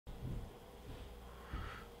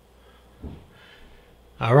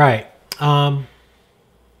All right. We're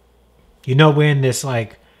in this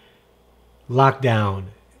like lockdown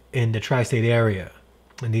in the tri-state area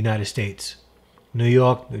in the United States. New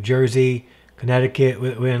York, New Jersey, Connecticut,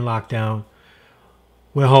 we're in lockdown.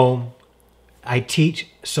 We're home. I teach,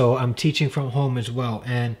 so I'm teaching from home as well.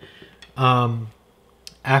 And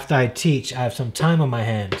after I teach, I have some time on my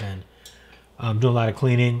hands and I'm doing a lot of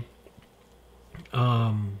cleaning.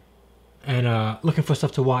 And looking for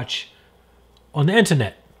stuff to watch on the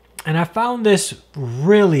internet. And I found this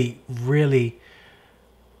really, really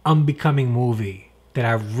unbecoming movie that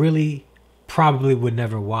I really probably would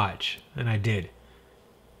never watch. And I did.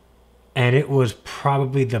 And it was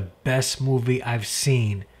probably the best movie I've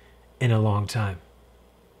seen in a long time.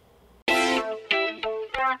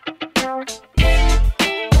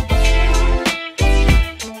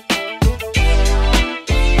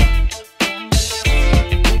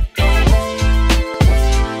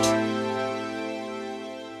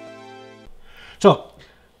 So,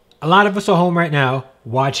 a lot of us are home right now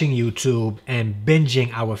watching YouTube and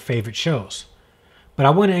binging our favorite shows. But I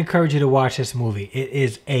want to encourage you to watch this movie. It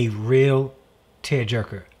is a real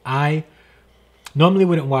tearjerker. I normally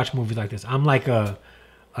wouldn't watch movies like this. I'm like a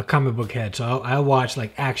comic book head. So I watch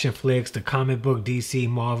like action flicks, the comic book, DC,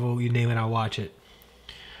 Marvel, you name it, I watch it.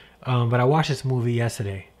 But I watched this movie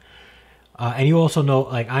yesterday. And you also know,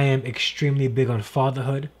 like, I am extremely big on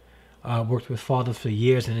fatherhood. Worked with fathers for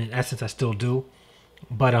years, and in essence, I still do.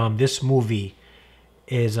 But this movie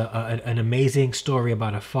is an amazing story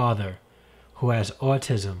about a father who has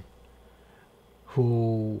autism.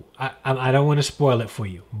 Who I don't want to spoil it for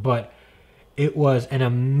you, but it was an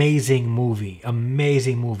amazing movie.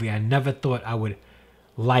 Amazing movie. I never thought I would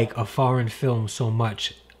like a foreign film so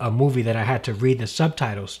much. A movie that I had to read the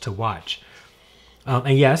subtitles to watch.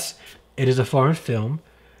 And yes, it is a foreign film.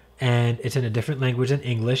 And it's in a different language than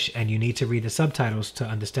English, and you need to read the subtitles to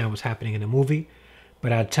understand what's happening in the movie.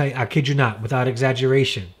 But I tell you, I kid you not, without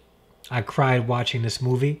exaggeration, I cried watching this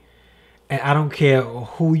movie. And I don't care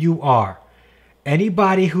who you are.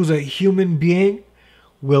 Anybody who's a human being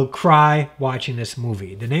will cry watching this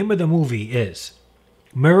movie. The name of the movie is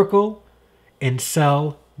Miracle in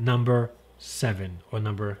Cell Number 7 or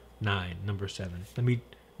Number 9, Number 7.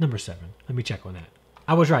 Number 7. Let me check on that.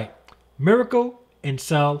 I was right. Miracle in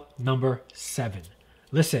Cell Number 7.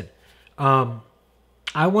 Listen, I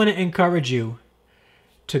want to encourage you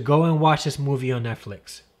to go and watch this movie on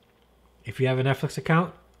Netflix. If you have a Netflix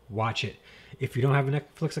account, watch it. If you don't have a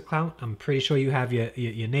Netflix account, I'm pretty sure you have your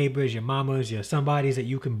neighbors, your mamas, your somebodies that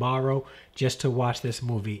you can borrow just to watch this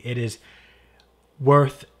movie. It is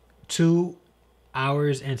worth 2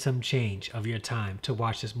 hours and some change of your time to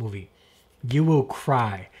watch this movie. You will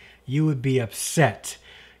cry. You would be upset.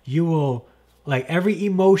 You will... Like every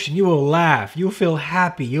emotion, you will laugh. You'll feel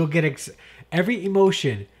happy. You'll get every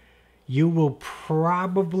emotion you will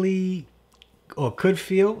probably or could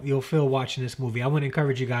feel, you'll feel watching this movie. I want to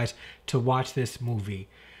encourage you guys to watch this movie.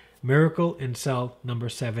 Miracle in Cell Number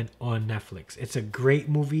 7 on Netflix. It's a great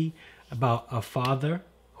movie about a father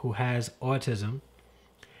who has autism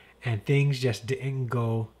and things just didn't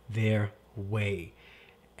go their way.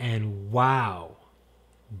 And wow,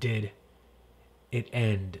 did it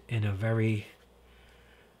end in a very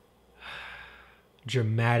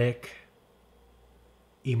dramatic,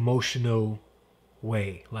 emotional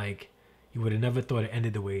way. Like, you would have never thought it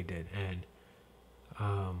ended the way it did. And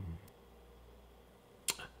I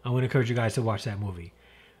want to encourage you guys to watch that movie.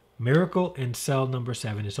 Miracle in Cell Number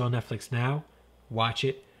 7. It's on Netflix now. Watch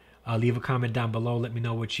it. Leave a comment down below. Let me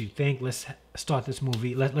know what you think. Let's start this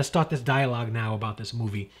movie. Let's start this dialogue now about this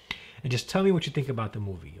movie. And just tell me what you think about the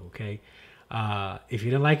movie, okay? If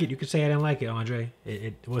you didn't like it, you could say I didn't like it, Andre.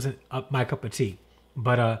 It wasn't up my cup of tea.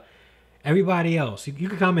 But everybody else, you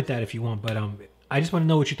can comment that if you want. But I just want to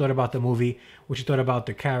know what you thought about the movie, what you thought about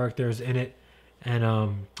the characters in it,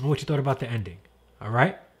 and what you thought about the ending. All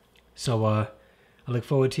right? So I look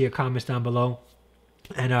forward to your comments down below.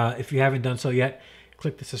 And if you haven't done so yet,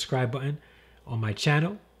 click the subscribe button on my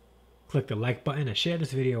channel. Click the like button and share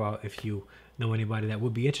this video out if you know anybody that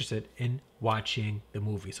would be interested in watching the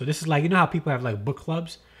movie. So this is like, you know how people have like book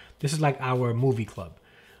clubs? This is like our movie club.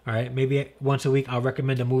 All right, maybe once a week I'll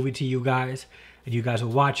recommend a movie to you guys and you guys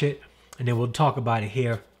will watch it and then we'll talk about it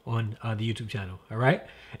here on the YouTube channel. All right,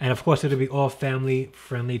 and of course it'll be all family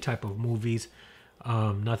friendly type of movies.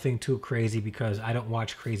 Nothing too crazy because I don't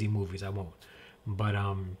watch crazy movies. I won't. But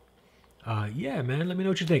yeah, man, let me know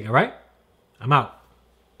what you think. All right, I'm out.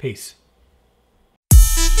 Peace.